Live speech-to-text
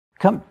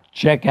Come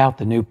check out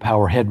the new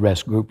Power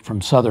Headrest group from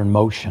Southern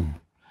Motion.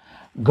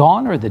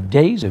 Gone are the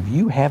days of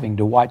you having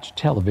to watch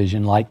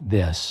television like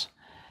this.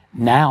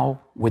 Now,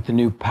 with the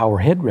new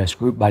Power Headrest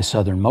group by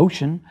Southern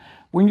Motion,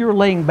 when you're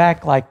laying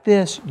back like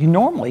this, you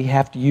normally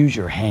have to use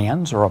your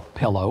hands or a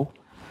pillow.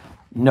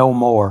 No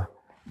more.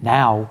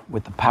 Now,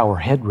 with the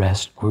Power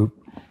Headrest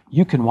group,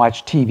 you can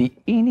watch TV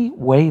any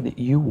way that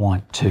you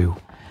want to.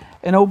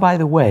 And oh, by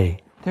the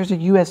way, there's a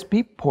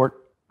USB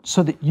port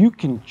so that you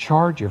can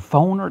charge your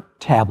phone or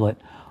tablet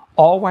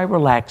all while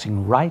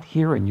relaxing right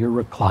here in your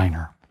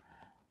recliner.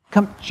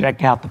 Come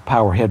check out the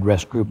Power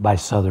Headrest group by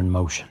Southern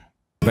Motion.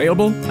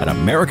 Available at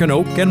American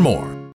Oak and more.